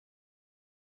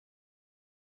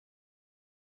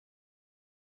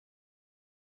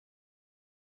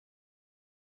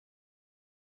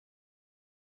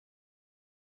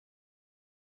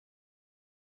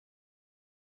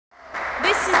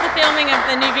filming of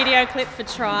the new video clip for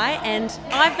Try, and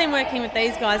I've been working with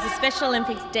these guys, the Special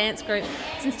Olympics dance group,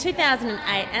 since 2008,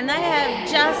 and they have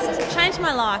just changed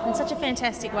my life in such a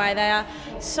fantastic way. They are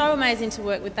so amazing to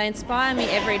work with. They inspire me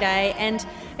every day, and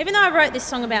even though I wrote this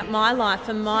song about my life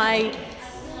and my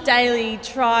daily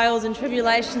trials and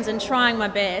tribulations and trying my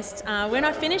best, when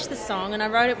I finished the song, and I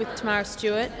wrote it with Tamara,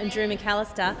 Stewart and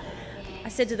McAlister, I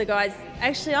said to the guys,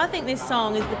 actually I think this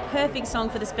song is the perfect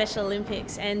song for the Special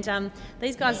Olympics, and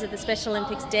these guys are the Special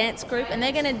Olympics dance group, and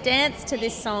they're going to dance to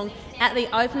this song at the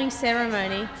opening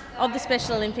ceremony of the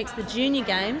Special Olympics, the Junior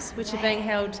Games, which are being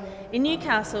held in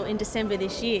Newcastle in December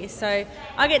this year. So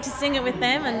I get to sing it with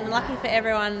them, and lucky for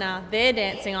everyone, they're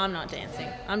dancing, I'm not dancing,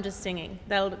 I'm just singing.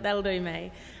 That'll do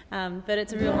me. But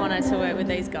it's a real honour to work with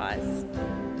these guys.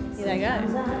 Here they go.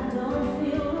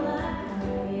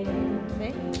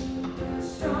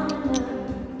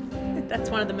 That's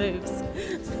one of the moves.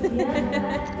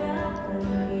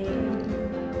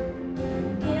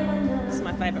 This is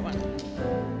my favourite one.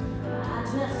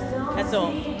 That's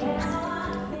all.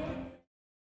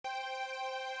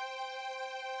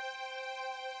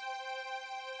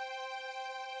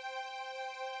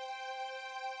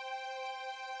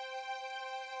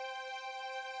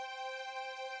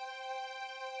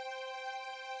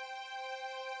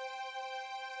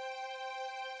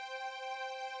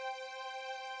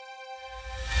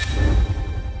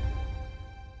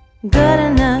 Good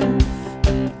enough.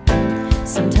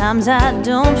 Sometimes I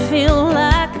don't feel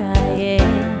like I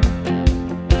am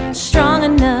strong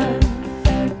enough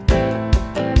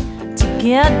to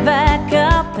get back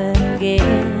up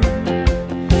again.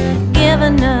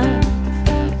 Giving up,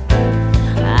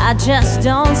 I just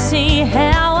don't see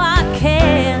how I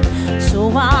can.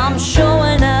 So I'm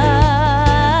showing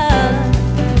up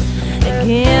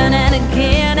again and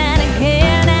again and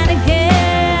again and again.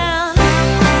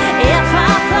 If I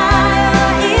fly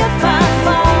or if I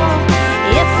fall,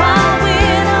 if I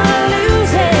win or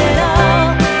lose it all,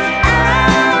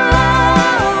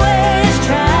 I'll always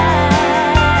try.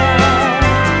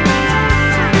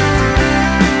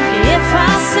 If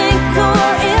I sink or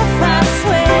if I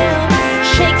swim,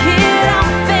 shake it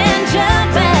off and jump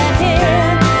back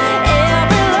in.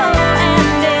 Every low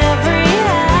and every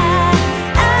high,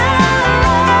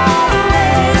 I'll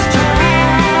always try.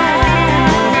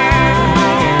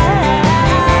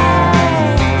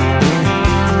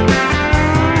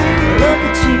 Look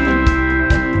at you,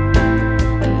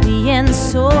 being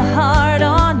so hard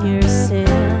on yourself.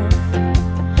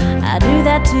 I do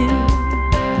that too,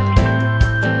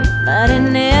 but it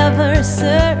never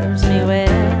serves me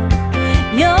well.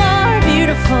 You're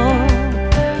beautiful,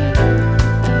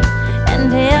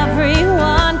 and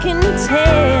everyone can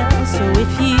tell. So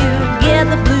if you get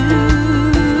the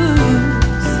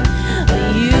blues,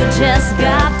 you just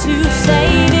got to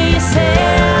say to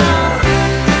yourself,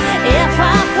 if I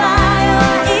fly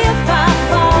or if I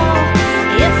fall,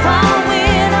 if I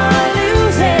win or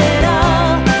lose it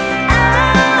all,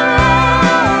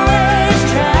 I'll always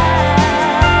try.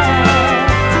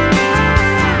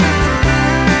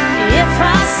 If I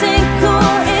sink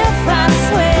or if I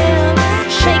swim,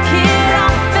 shake it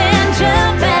off and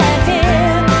jump back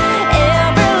in.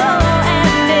 Every low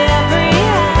and every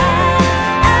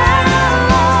high,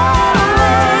 I'll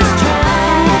always try.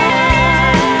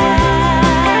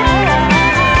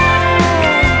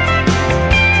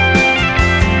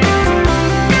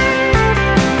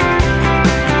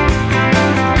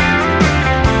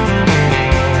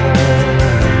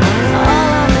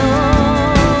 All I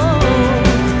know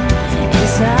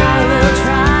is I will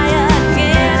try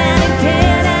again and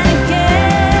again and again.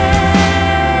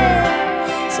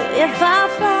 So if I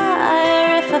fly or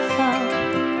if I fall,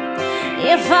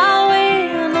 if I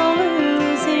win or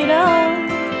lose it all,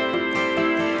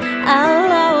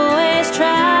 I'll